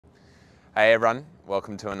Hey everyone,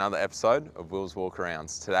 welcome to another episode of Will's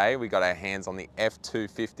Walkarounds. Today we got our hands on the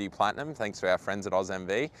F-250 Platinum thanks to our friends at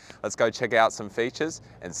AUSMV. Let's go check out some features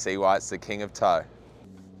and see why it's the king of tow.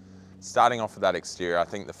 Starting off with that exterior, I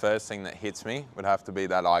think the first thing that hits me would have to be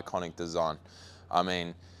that iconic design. I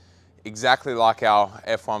mean, exactly like our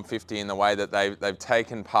F-150 in the way that they've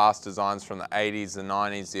taken past designs from the 80s, the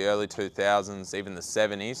 90s, the early 2000s, even the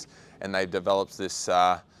 70s, and they've developed this,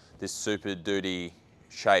 this Super Duty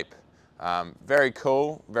shape. Very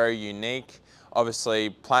cool, very unique.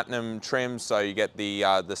 Obviously platinum trim, so you get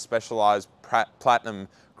the specialized platinum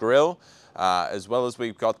grille, as well as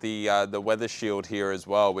we've got the weather shield here as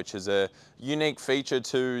well, which is a unique feature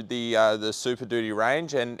to the Super Duty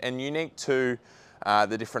range and unique to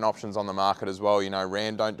the different options on the market as well. You know,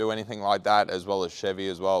 Ram don't do anything like that, as well as Chevy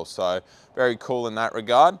as well. So very cool in that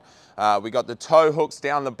regard. We got the tow hooks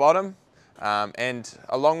down the bottom. And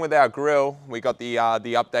along with our grille, we got the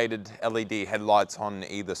updated LED headlights on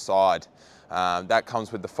either side. That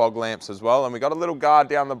comes with the fog lamps as well, and we got a little guard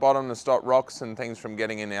down the bottom to stop rocks and things from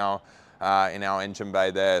getting in our engine bay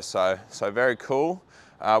there. So very cool.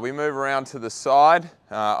 We move around to the side.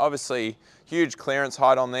 Obviously, huge clearance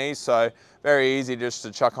height on these, so very easy just to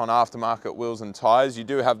chuck on aftermarket wheels and tyres. You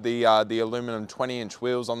do have the aluminum 20-inch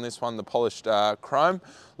wheels on this one, the polished chrome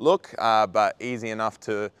look, but easy enough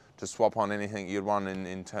to swap on anything you'd want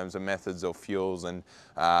in terms of methods or fuels, and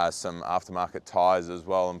some aftermarket tyres as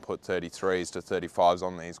well, and put 33s to 35s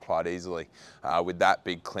on these quite easily with that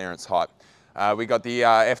big clearance height. We got the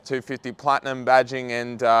F-250 Platinum badging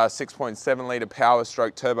and 6.7 litre power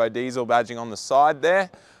stroke turbo diesel badging on the side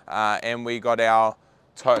there, and we got our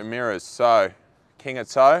tow mirrors. So king of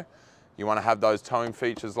tow, you want to have those towing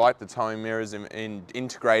features like the towing mirrors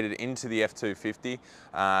integrated into the F-250.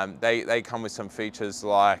 They come with some features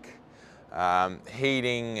like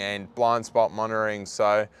heating and blind spot monitoring,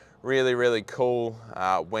 so really cool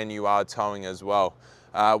when you are towing as well.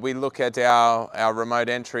 We look at our remote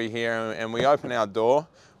entry here and we open our door.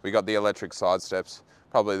 We got the electric side steps.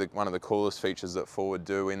 Probably one of the coolest features that Ford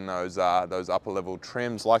do in those upper level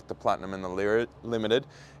trims like the Platinum and the Limited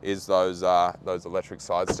is those electric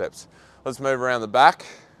side steps. Let's move around the back.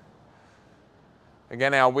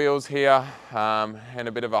 Again, our wheels here and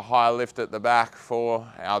a bit of a high lift at the back for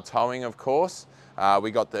our towing, of course.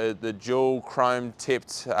 We got the dual chrome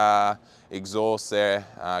tipped exhaust there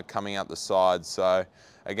coming out the side. So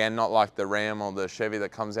again, not like the Ram or the Chevy that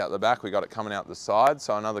comes out the back, we got it coming out the side.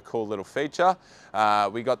 So another cool little feature.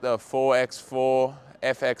 We got the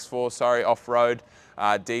FX4 sorry, off-road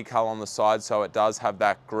decal on the side, so it does have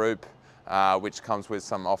that group which comes with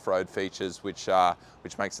some off-road features, which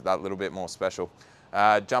makes it that little bit more special.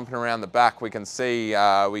 Jumping around the back, we can see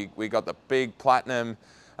we got the big Platinum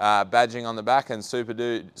badging on the back and Super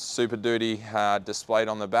Duty displayed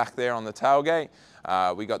on the back there on the tailgate.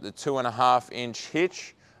 We got the 2.5-inch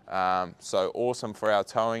hitch, so awesome for our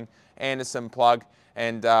towing. Anderson plug,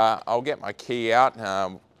 and I'll get my key out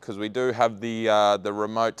because we do have the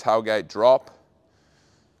remote tailgate drop,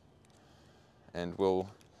 and we'll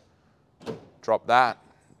drop that,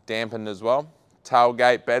 dampened as well.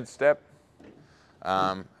 Tailgate bed step,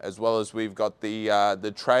 as well as we've got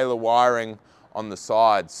the trailer wiring on the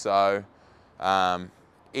side, so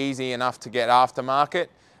easy enough to get aftermarket,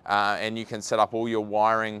 and you can set up all your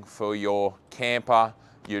wiring for your camper,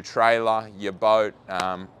 your trailer, your boat,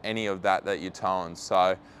 any of that you're towing.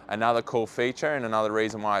 So another cool feature and another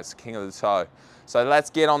reason why it's king of the tow. So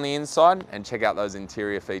let's get on the inside and check out those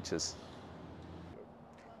interior features.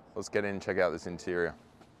 Let's get in and check out this interior.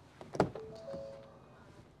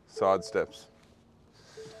 Side steps.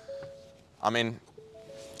 I mean,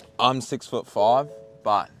 I'm 6'5",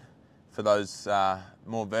 but for those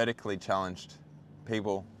more vertically challenged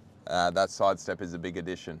people, that side step is a big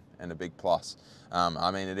addition and a big plus.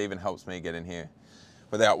 I mean, it even helps me get in here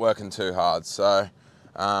without working too hard. So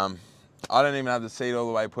I don't even have the seat all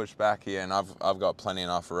the way pushed back here, and I've got plenty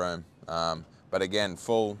enough room. But again,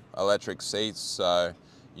 full electric seats, so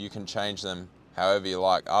you can change them however you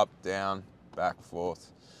like, up, down, back,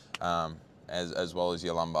 forth, as well as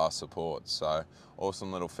your lumbar support. So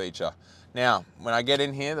awesome little feature. Now, when I get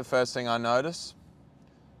in here, the first thing I notice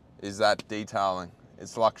is that detailing.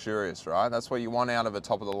 It's luxurious, right? That's what you want out of a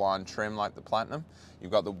top of the line trim like the Platinum.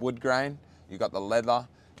 You've got the wood grain, you've got the leather,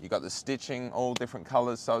 you've got the stitching, all different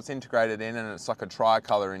colors, so it's integrated in, and it's like a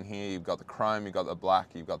tri-color in here. You've got the chrome, you've got the black,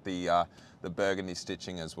 you've got the burgundy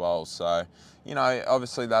stitching as well. So, you know,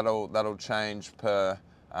 obviously that'll change per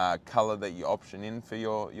color that you option in for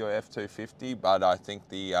your F-250, but I think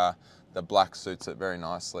the black suits it very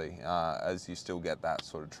nicely, as you still get that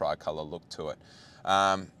sort of tri-color look to it.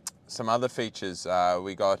 some other features.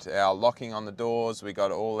 We got our locking on the doors. We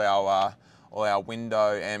got all our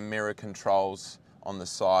window and mirror controls on the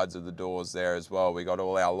sides of the doors there as well. We got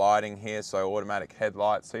all our lighting here, so automatic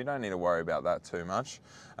headlights, so you don't need to worry about that too much.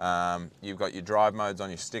 You've got your drive modes on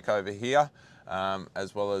your stick over here,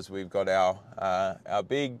 as well as we've got our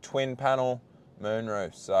big twin panel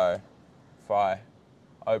moonroof. So if I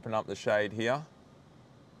open up the shade here,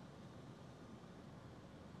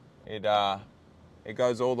 it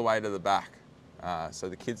goes all the way to the back. So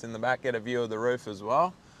the kids in the back get a view of the roof as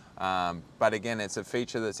well. But again, it's a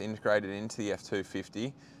feature that's integrated into the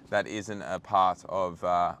F-250 that isn't a part of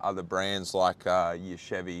other brands like your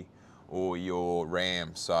Chevy or your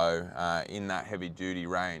Ram, so in that heavy duty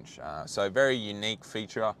range. So very unique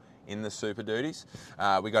feature in the Super Duties.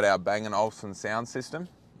 We got our Bang & Olufsen sound system.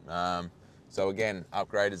 So again,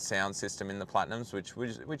 upgraded sound system in the Platinums,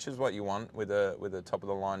 which is what you want with a top of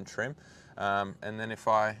the line trim. And then if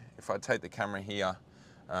I take the camera here,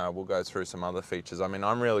 we'll go through some other features. I mean,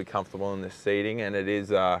 I'm really comfortable in this seating, and it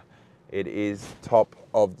is top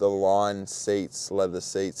of the line seats, leather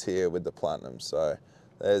seats here with the Platinum. So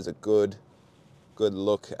there's a good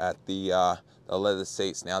look at the leather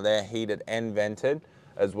seats. Now they're heated and vented,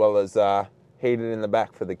 as well as heated in the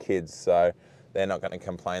back for the kids. So they're not going to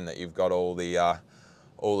complain that you've got all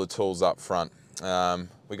the tools up front.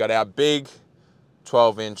 We got our big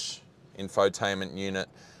 12-inch infotainment unit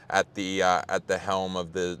at the helm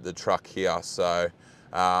of the truck here. So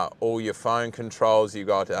all your phone controls, you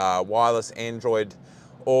got wireless Android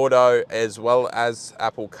Auto as well as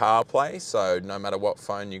Apple CarPlay. So no matter what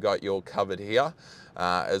phone you got, you're covered here,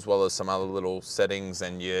 as well as some other little settings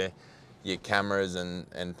and your cameras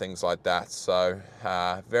and things like that. So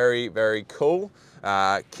very, very cool.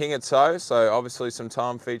 King of tow, so obviously some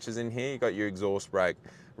time features in here. You got your exhaust brake,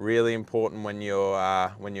 really important when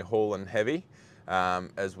you're hauling heavy,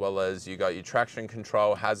 as well as you got your traction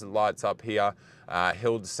control, hazard lights up here,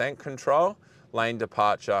 hill descent control, lane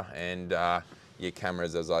departure, and your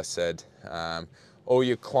cameras, as I said. All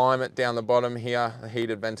your climate down the bottom here, the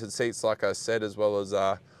heated vented seats, like I said, as well as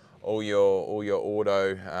all your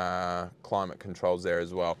auto climate controls there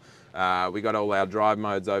as well. We got all our drive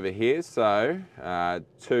modes over here, so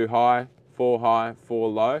 2 high, 4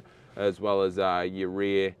 low, as well as your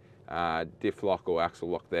rear diff lock or axle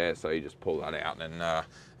lock there. So you just pull that out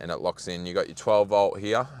and it locks in. You got your 12 volt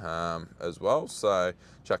here as well, so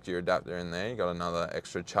chuck your adapter in there. You got another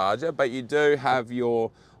extra charger, but you do have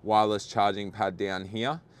your wireless charging pad down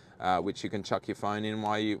here, which you can chuck your phone in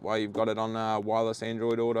while you've got it on wireless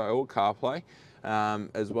Android Auto or CarPlay,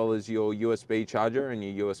 as well as your USB charger and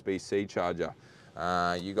your USB-C charger.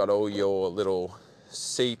 You got all your little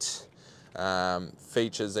seat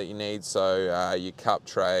features that you need, so your cup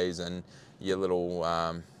trays and your little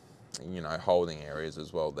holding areas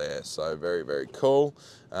as well there. So very, very cool.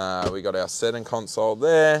 We got our setting console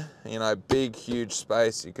there, big huge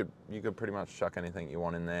space. You could pretty much chuck anything you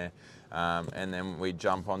want in there. And then we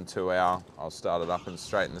jump onto I'll start it up and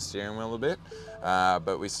straighten the steering wheel a bit,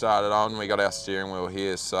 but we started on, we got our steering wheel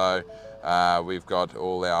here, so we've got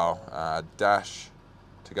all our dash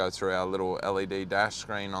to go through our little LED dash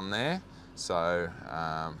screen on there. So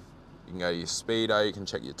you can go to your speedo, you can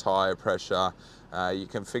check your tire pressure, you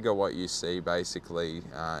can figure what you see basically,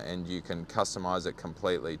 and you can customize it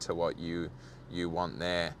completely to what you want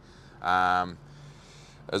there.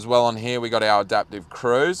 As well on here, we got our adaptive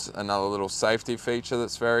cruise, another little safety feature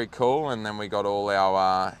that's very cool. And then we got all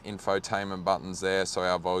our infotainment buttons there, so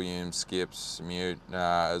our volume, skips, mute,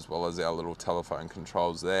 as well as our little telephone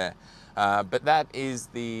controls there. But that is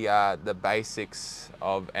the basics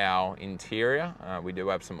of our interior. We do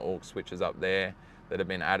have some aux switches up there that have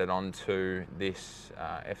been added onto this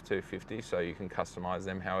F-250, so you can customize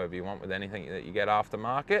them however you want with anything that you get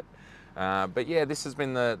aftermarket. But yeah, this has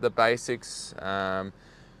been the basics.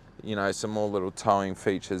 Some more little towing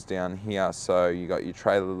features down here. So you got your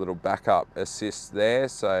trailer little backup assist there,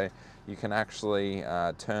 so you can actually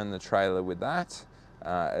turn the trailer with that,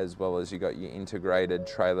 as well as you got your integrated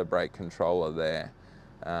trailer brake controller there.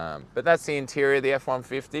 But that's the interior of the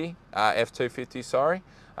F-150, F-250, sorry.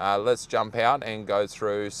 Let's jump out and go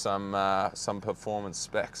through some performance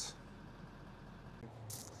specs.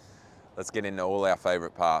 Let's get into all our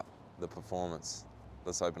favorite part, the performance.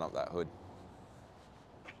 Let's open up that hood.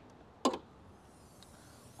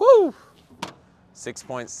 Woo!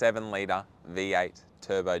 6.7 litre V8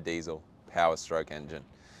 turbo diesel power stroke engine.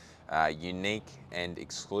 Unique and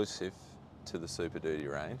exclusive to the Super Duty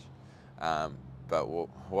range. But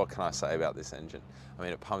what can I say about this engine? I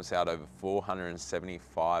mean, it pumps out over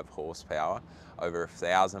 475 horsepower, over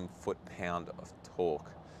 1,000 foot-pound of torque.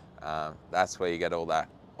 That's where you get all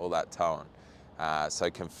all that towing. So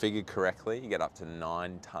configured correctly, you get up to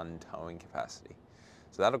 9-ton towing capacity.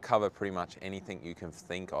 So that'll cover pretty much anything you can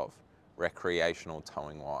think of recreational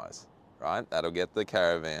towing wise, right? That'll get the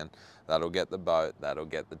caravan, that'll get the boat, that'll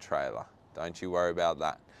get the trailer. Don't you worry about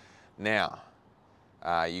that. Now,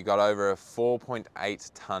 you got over a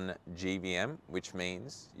 4.8 ton GVM, which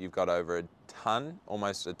means you've got over a ton,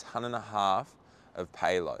 almost a ton and a half of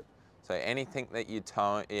payload. So anything that you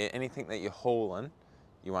tow, anything that you're hauling,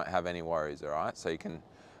 you won't have any worries, all right? So you can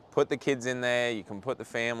put the kids in there, you can put the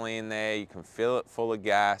family in there, you can fill it full of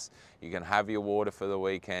gas, you can have your water for the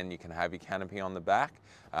weekend, you can have your canopy on the back.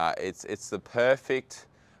 It's the perfect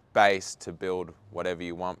base to build whatever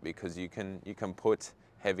you want, because you can put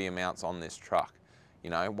heavy amounts on this truck. You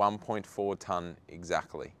know, 1.4 ton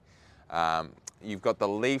exactly. You've got the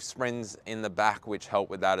leaf springs in the back which help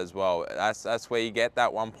with that as well. That's where you get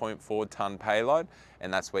that 1.4 ton payload,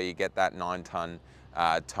 and that's where you get that 9 ton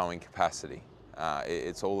towing capacity.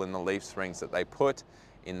 It's all in the leaf springs that they put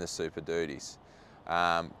in the Super Duties.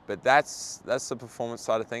 But that's the performance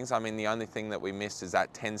side of things. I mean, the only thing that we missed is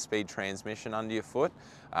that 10-speed transmission under your foot.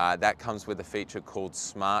 That comes with a feature called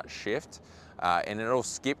Smart Shift, and it'll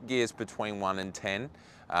skip gears between 1 and 10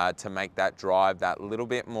 to make that drive that little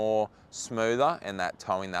bit more smoother and that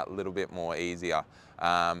towing that little bit more easier.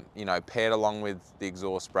 You know, paired along with the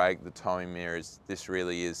exhaust brake, the towing mirrors, this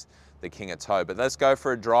really is the king of tow. But let's go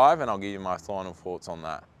for a drive and I'll give you my final thoughts on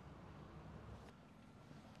that.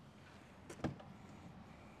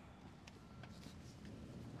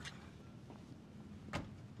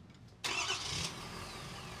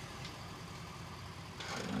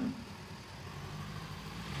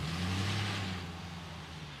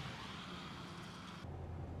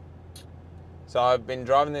 So I've been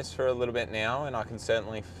driving this for a little bit now, and I can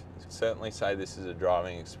certainly say this is a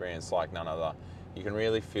driving experience like none other. You can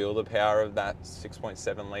really feel the power of that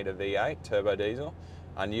 6.7 litre V8 turbo diesel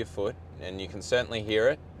under your foot, and you can certainly hear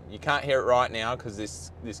it. You can't hear it right now because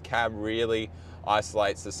this cab really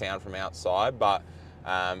isolates the sound from outside, but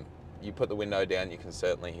you put the window down, you can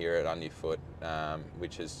certainly hear it under your foot,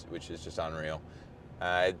 which is just unreal.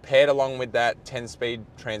 Paired along with that 10-speed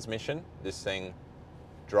transmission, this thing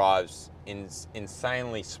drives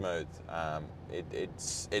insanely smooth. It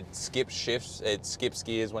skips shifts, it skips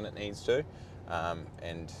gears when it needs to,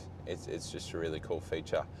 and it's just a really cool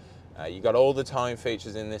feature. You got all the towing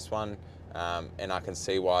features in this one, and I can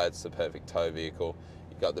see why it's the perfect tow vehicle.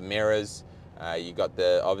 You've got the mirrors, you got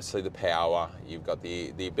obviously the power, you've got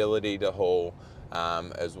the ability to haul,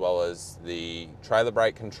 as well as the trailer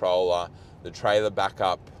brake controller, the trailer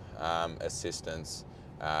backup assistance,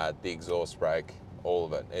 the exhaust brake, all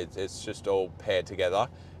of it. It's just all paired together,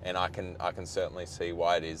 and I can certainly see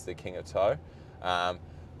why it is the king of tow.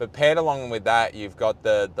 But paired along with that, you've got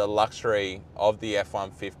the luxury of the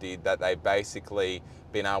F-150 that they've basically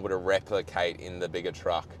been able to replicate in the bigger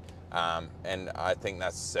truck. And I think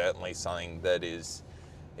that's certainly something that is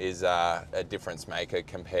a difference maker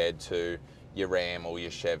compared to your Ram or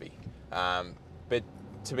your Chevy. But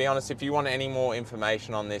to be honest, if you want any more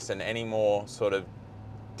information on this and any more sort of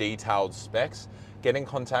detailed specs, get in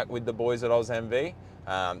contact with the boys at AUSMV.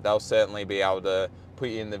 They'll certainly be able to put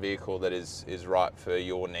you in the vehicle that is right for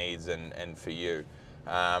your needs and for you.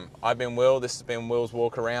 I've been Will, this has been Will's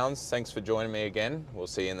Walkarounds. Thanks for joining me again. We'll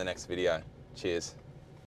see you in the next video. Cheers.